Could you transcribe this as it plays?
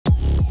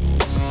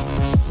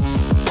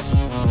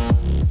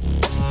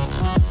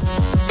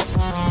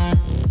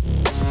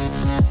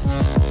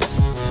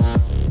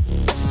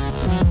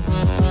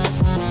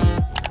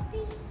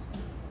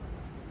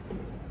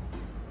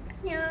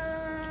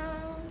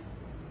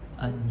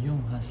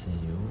안녕하세요.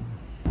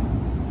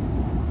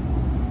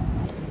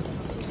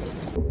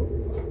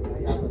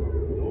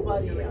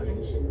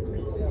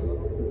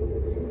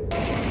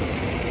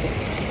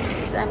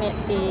 I'm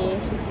at the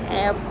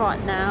airport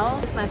now.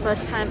 It's my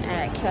first time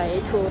at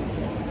KA2.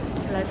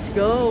 Let's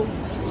go.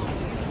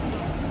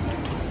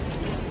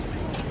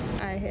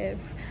 I have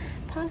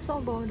passed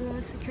all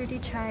border security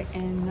check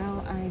and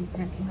now I'm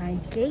at my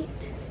gate.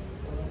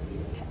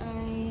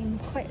 I'm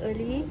quite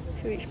early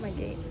to reach my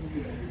gate,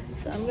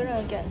 so I'm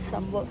gonna get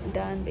some work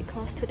done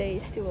because today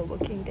is still a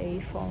working day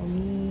for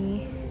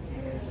me,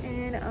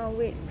 and I'll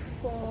wait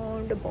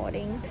for the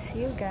boarding.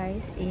 See you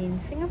guys in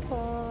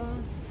Singapore.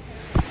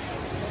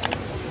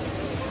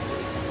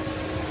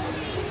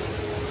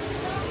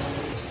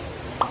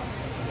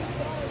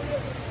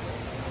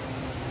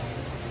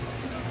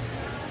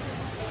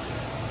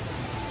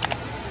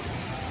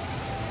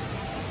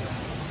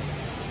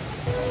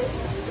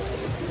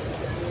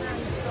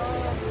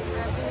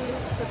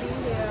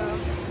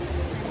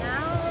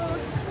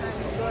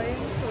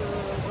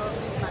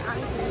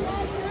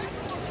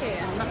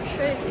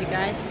 If you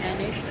guys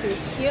managed to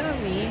hear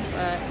me,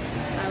 but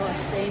I was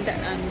saying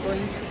that I'm going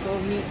to go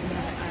meet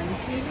my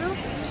auntie now,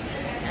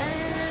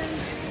 and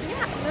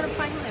yeah, I'm gonna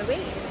find my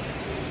way.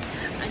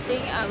 I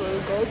think I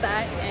will go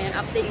back and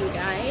update you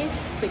guys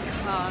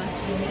because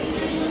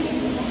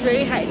it's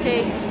very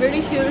high-tech, it's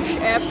really huge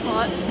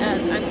airport,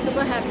 and I'm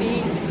super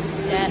happy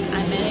that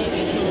I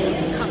managed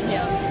to come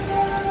here.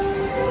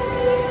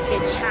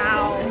 Okay,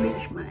 ciao. I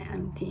reached my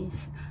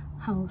auntie's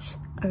house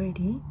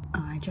already.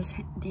 I just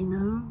had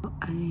dinner.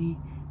 I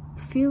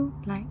feel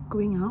like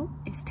going out.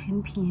 It's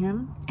 10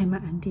 p.m. and my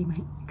auntie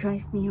might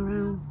drive me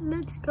around.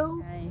 Let's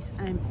go. Guys,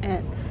 I'm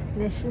at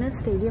National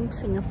Stadium,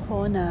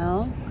 Singapore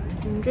now.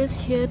 I'm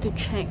just here to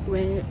check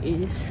where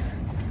is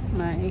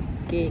my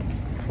gate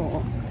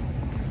for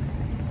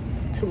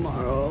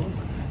tomorrow.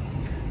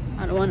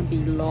 I don't want to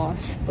be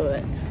lost,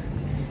 but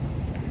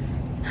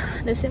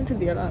there seems to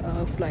be a lot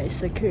of like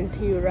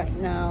security right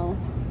now,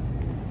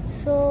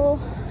 so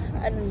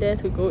I don't dare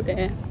to go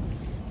there.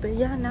 But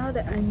yeah, now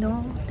that I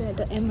know that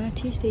the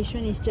MRT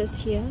station is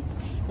just here,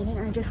 and then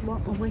I just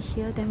walk over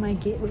here, then my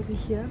gate will be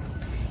here.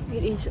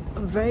 It is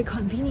very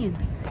convenient.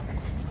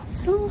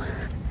 So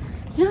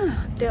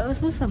yeah, there are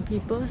also some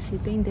people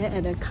sitting there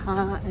at the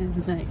car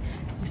and like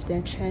with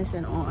their chairs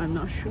and all. I'm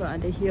not sure, are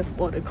they here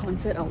for the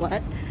concert or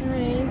what?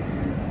 Anyways,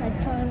 I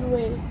can't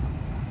wait.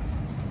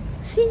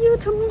 See you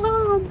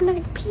tomorrow,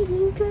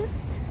 Blackpink.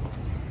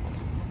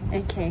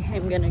 Okay,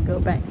 I'm gonna go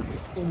back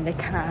in the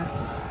car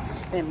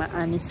when my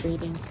aunt is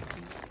waiting.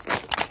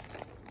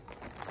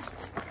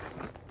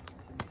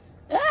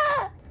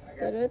 Ah!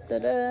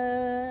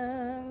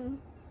 Ta-da-ta-da!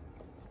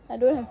 I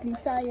don't have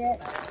Lisa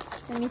yet.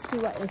 Let me see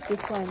what is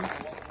this one.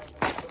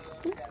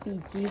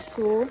 It's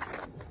Bijou.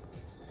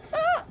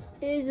 Ah!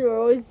 It's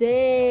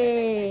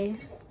Rosé.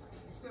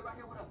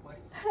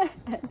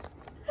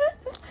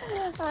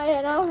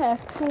 I now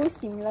have two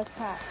similar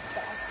cards.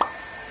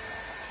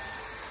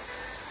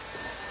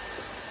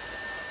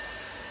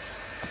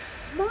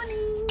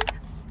 Morning!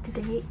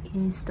 Today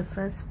is the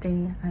first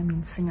day I'm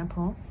in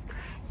Singapore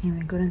and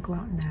we're gonna go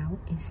out now.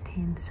 It's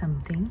 10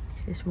 something.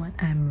 This is what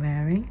I'm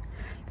wearing.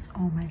 It's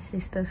all my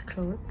sister's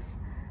clothes,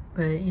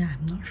 but yeah,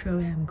 I'm not sure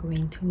where I'm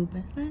going to,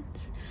 but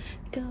let's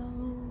go.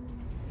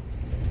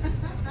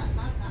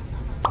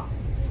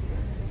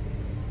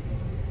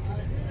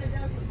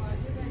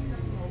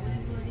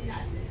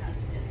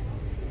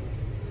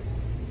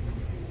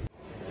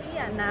 We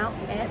are now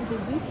at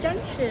Bugis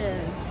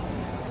Junction.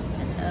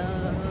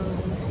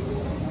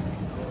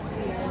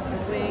 We are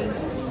going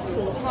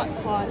to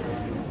hotpot.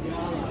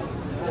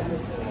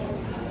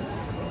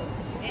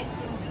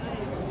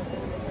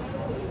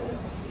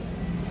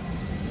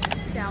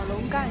 Xiao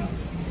Long Gang.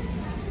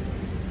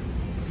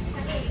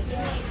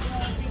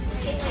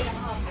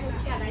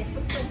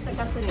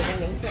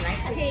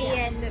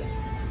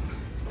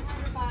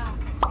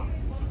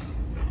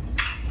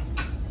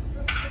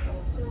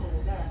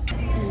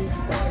 This is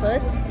the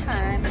first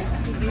time I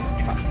see this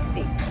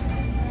chopstick.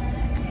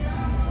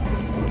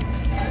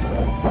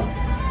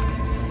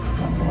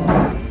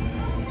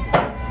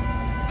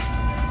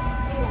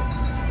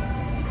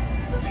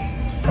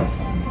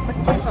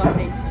 What's the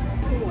sausage?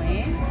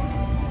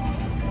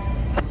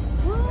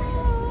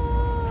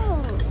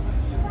 Wow!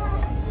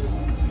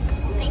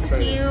 Thank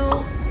you.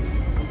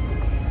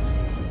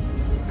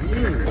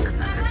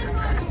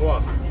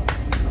 Wow.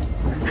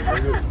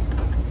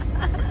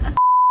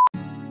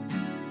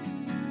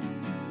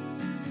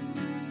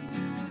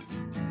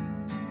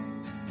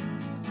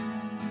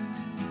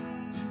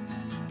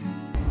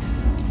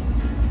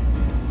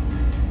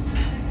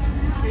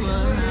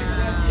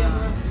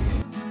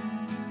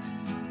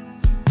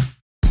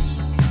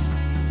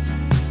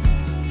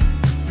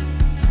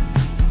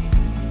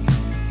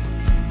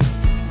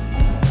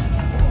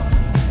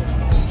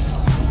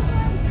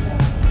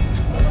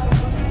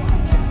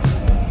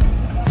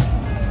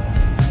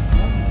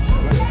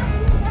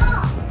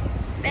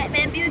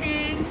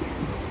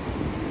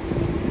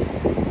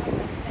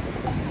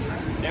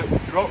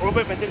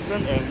 Robert Pattinson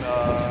and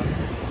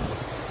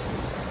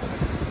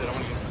who's the other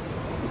one again?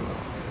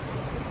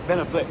 Ben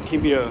Affleck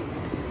came here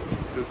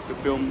to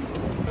film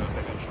the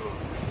Batman show.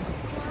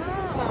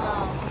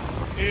 Wow.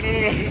 Hey, no.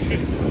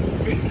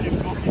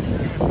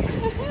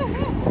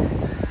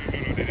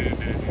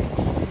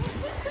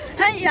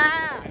 Hiya!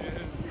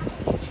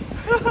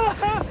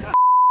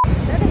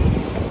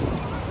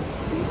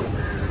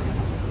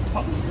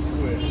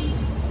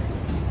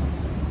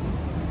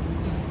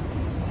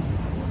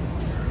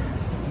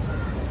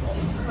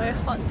 Very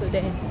hot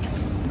today.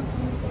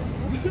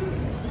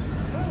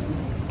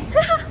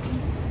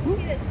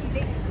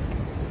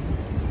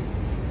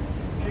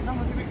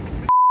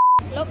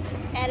 Look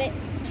at it.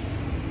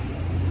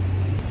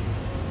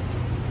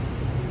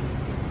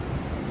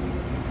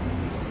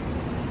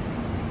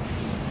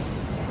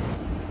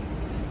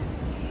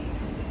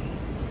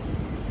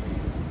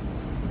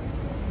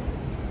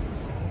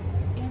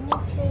 Any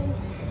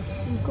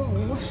place you go.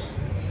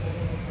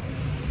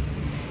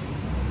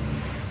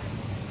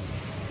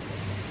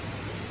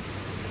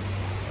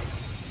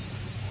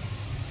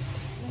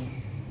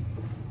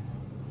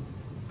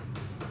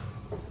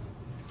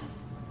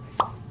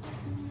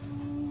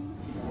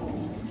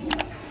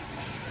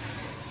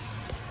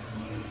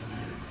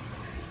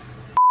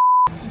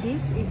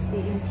 This is the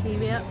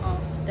interior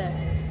of the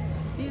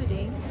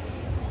building.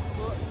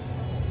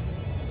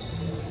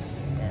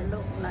 That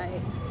look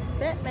like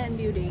Batman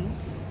building.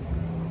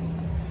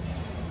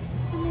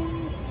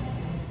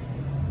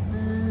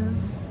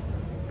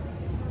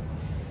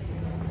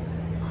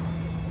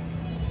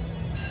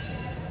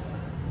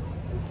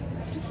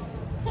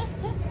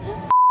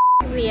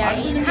 We are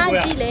in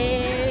Haji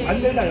Lane. Oh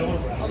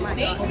my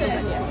god,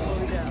 nobody has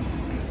told you.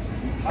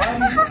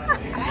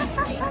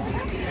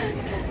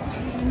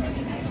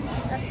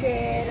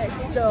 Okay,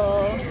 let's go.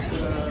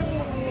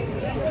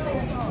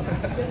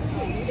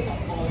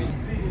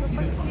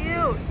 Super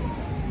cute.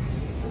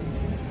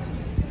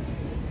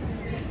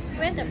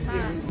 Where's the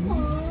park?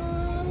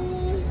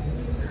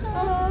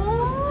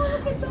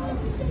 Look at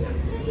those.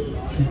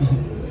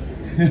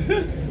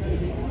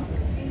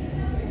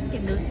 Look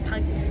at those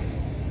punks.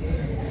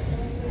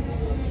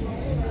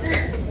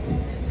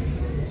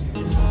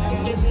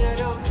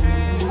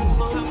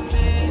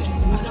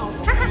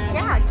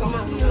 Yeah, I can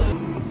see you.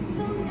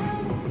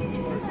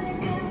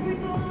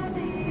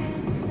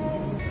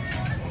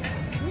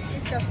 This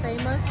is the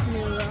famous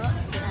mirror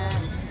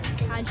at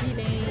Haji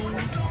Lane.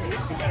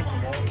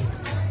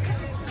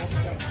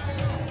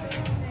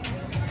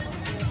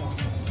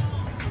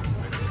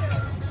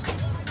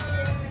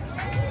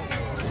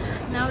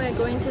 Now we're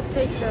going to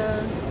take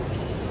the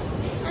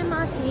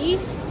MRT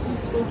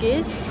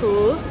Bugis to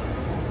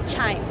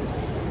Chimes.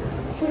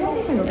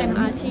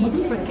 MRT is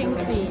freaking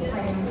clean.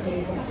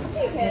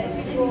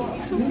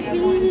 So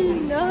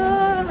clean!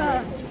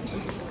 Ah.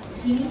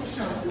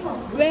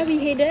 Where we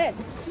headed?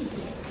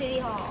 City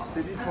Hall.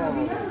 City Hall.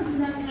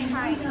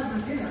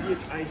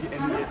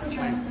 CHIMES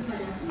Chimes.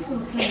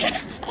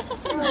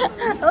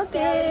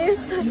 Okay.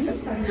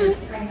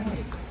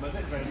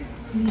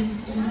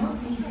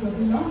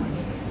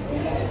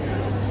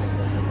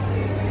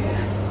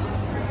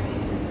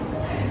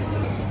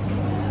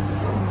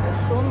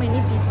 There's so many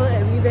people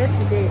everywhere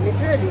today,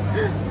 literally.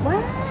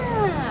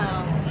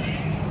 Wow!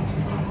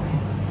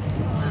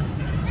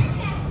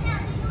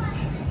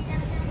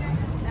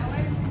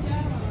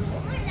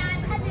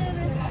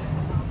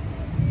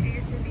 It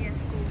used to be a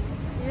school.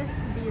 It used to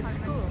be a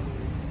school.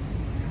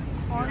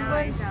 Now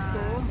Convent it's a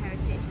school.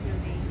 heritage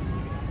building,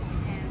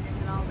 and there's a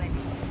lot of weddings.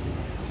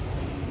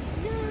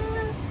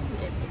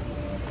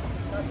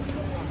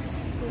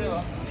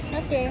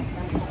 Okay.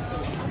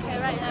 Okay,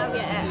 right now we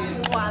are at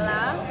Hvala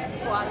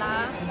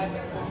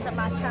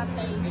Samacha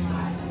Place.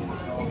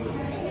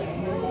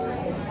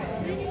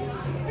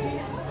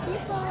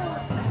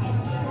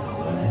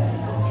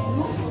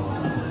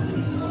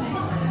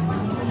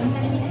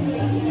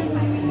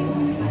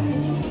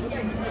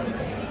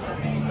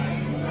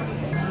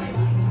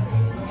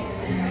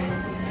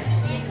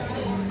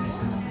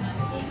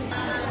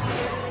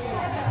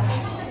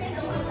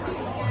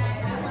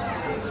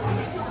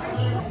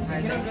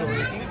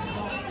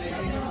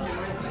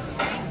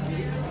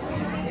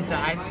 Is the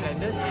ice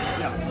blended?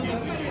 Yeah.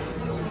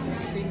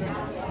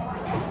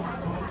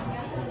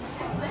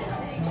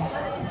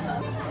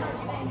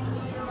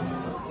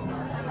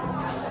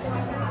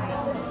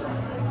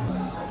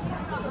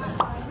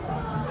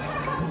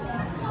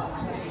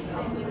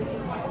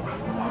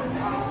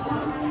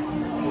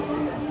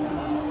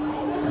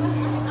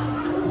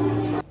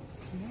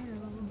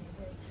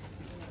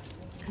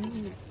 I'm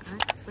an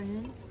art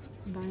friend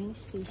buying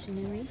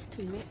stationeries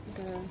to make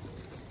the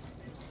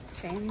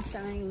fan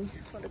sign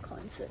for the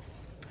concert.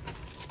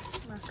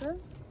 Marker,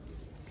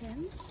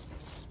 pen,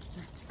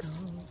 let's go,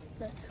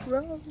 let's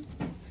roll.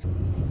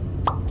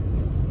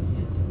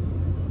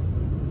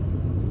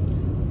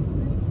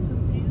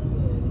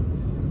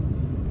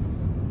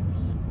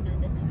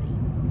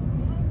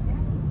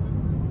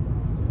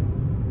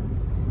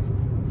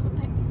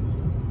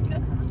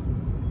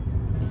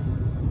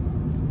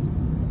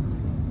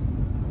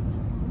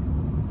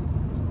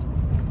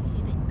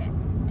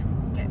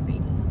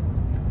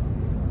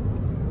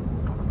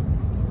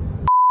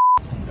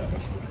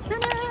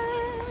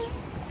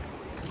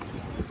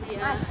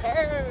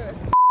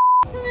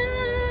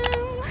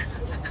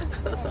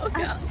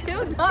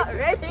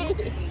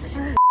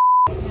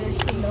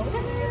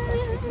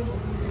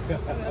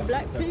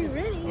 Blackpink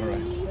ready.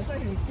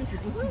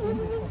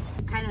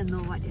 Kind of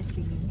know what they're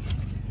singing.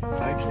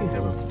 I actually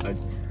have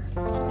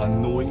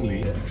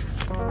unknowingly.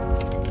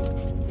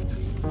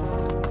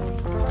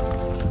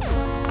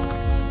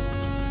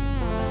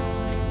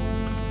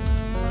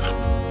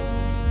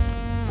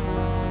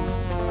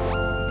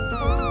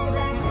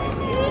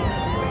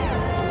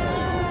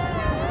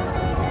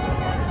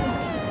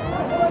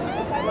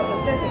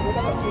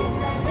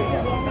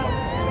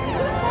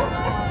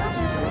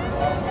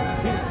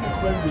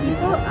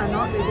 People are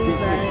not really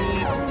wearing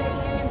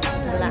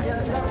black.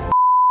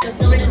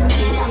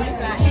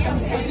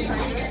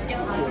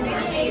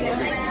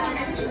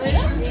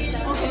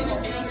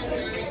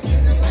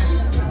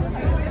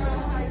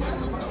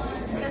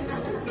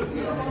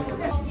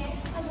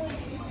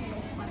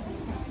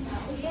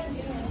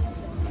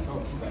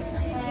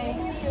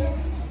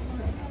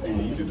 You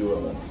need to do a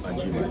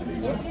IG.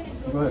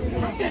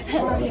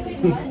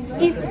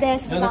 If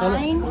there's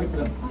line,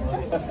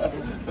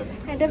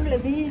 Adam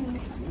Levine.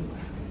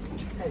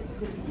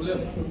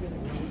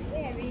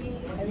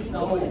 Every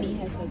company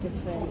has a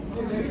different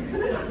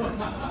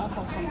style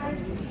for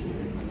companies.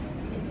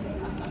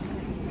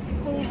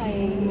 Đây này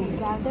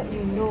guarded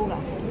window cả.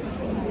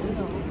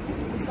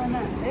 This one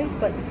ah,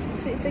 but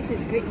 6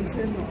 is Great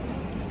Eastern.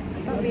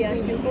 I thought we are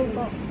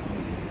Hilltop.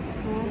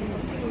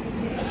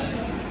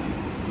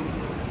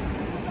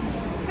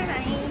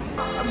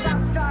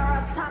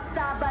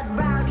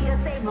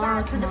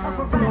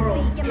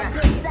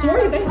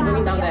 Tomorrow you guys are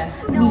going down there.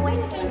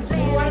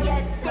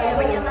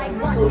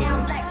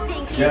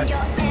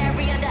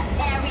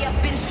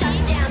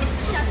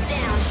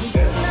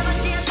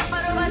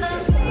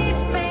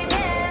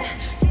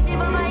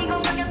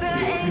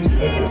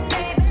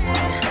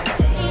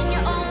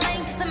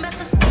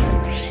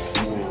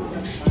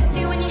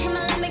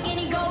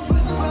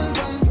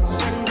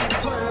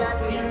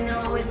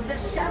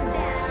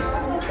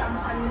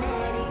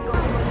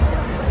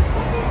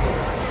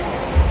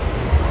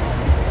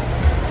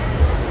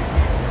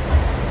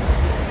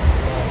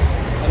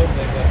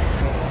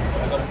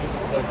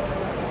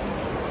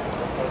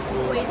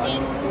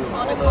 Waiting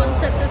for the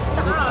concert to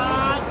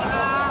start.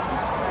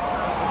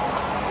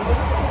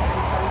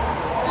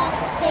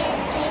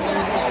 Blackpink in the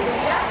area.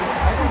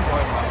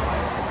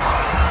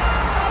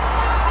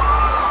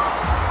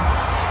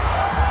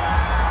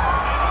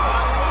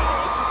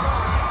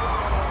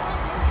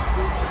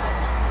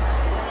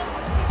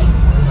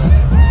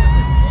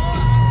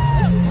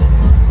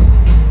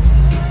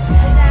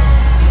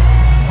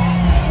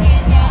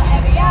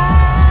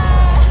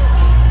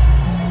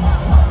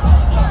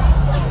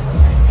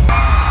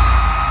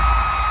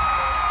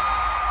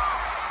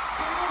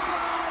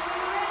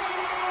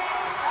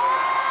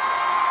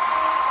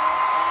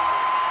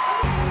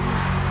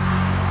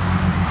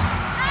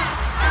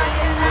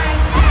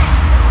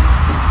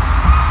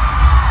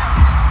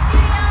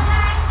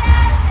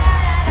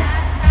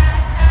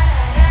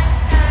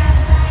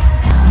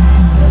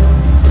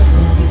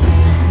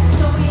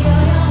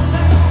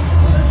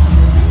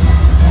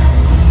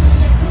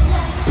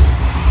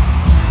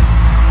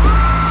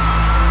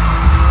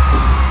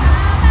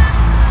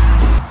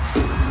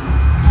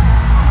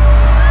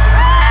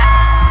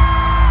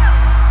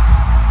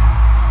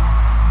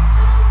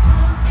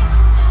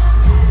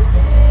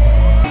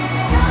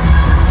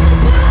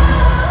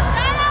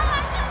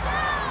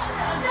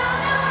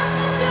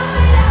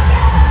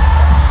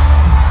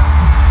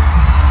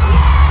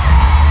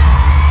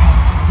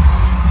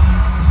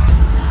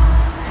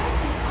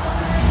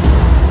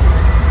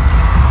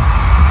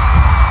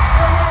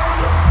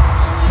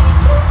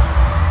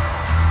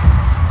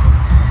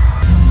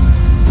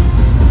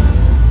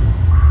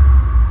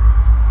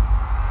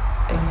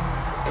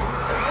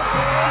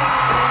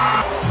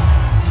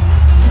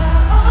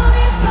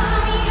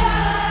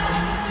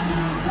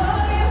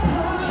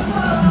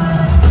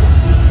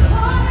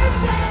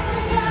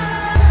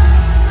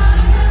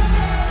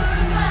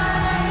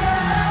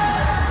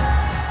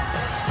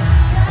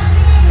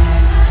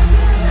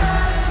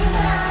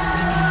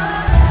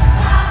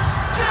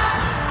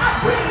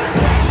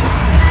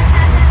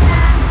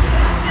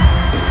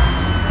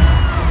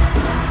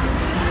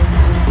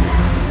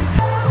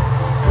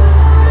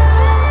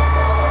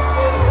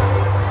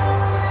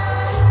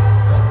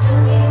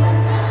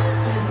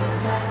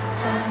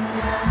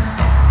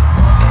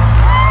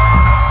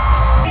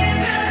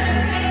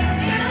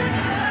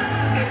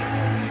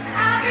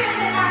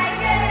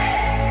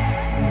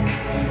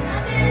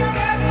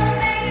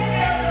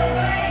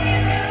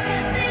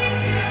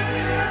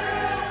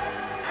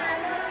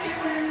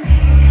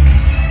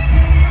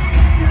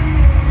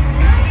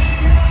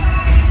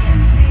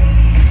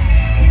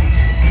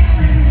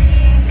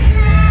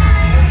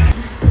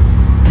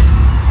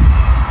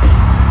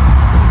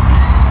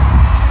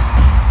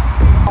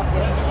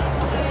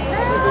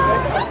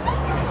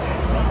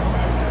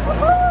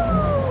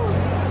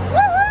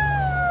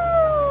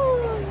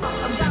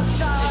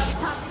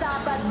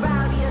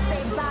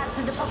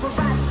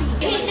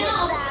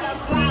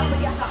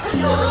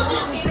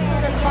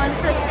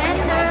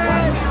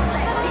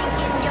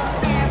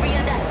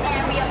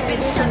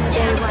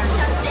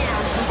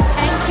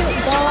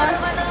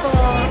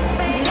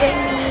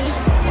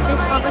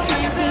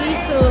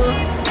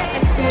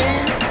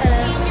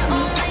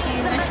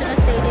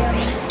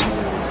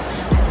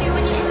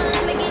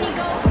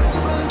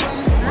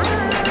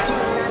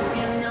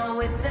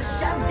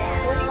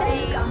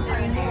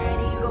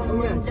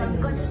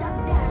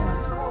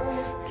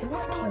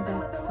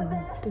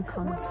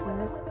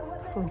 concert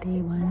for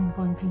day 1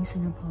 Blackpink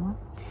Singapore,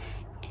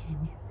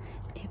 and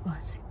it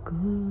was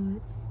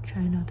good.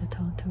 Try not to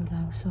talk too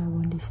loud so I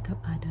won't disturb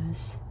others.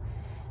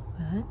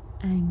 But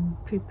I'm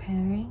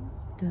preparing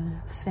the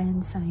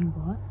fan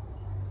signboard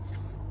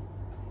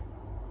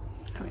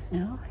right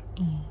now,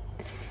 and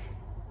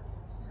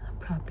I'll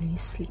probably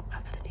sleep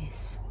after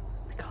this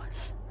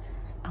because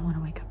I want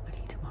to wake up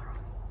early tomorrow.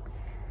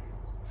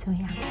 So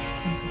yeah,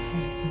 I'm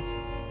preparing.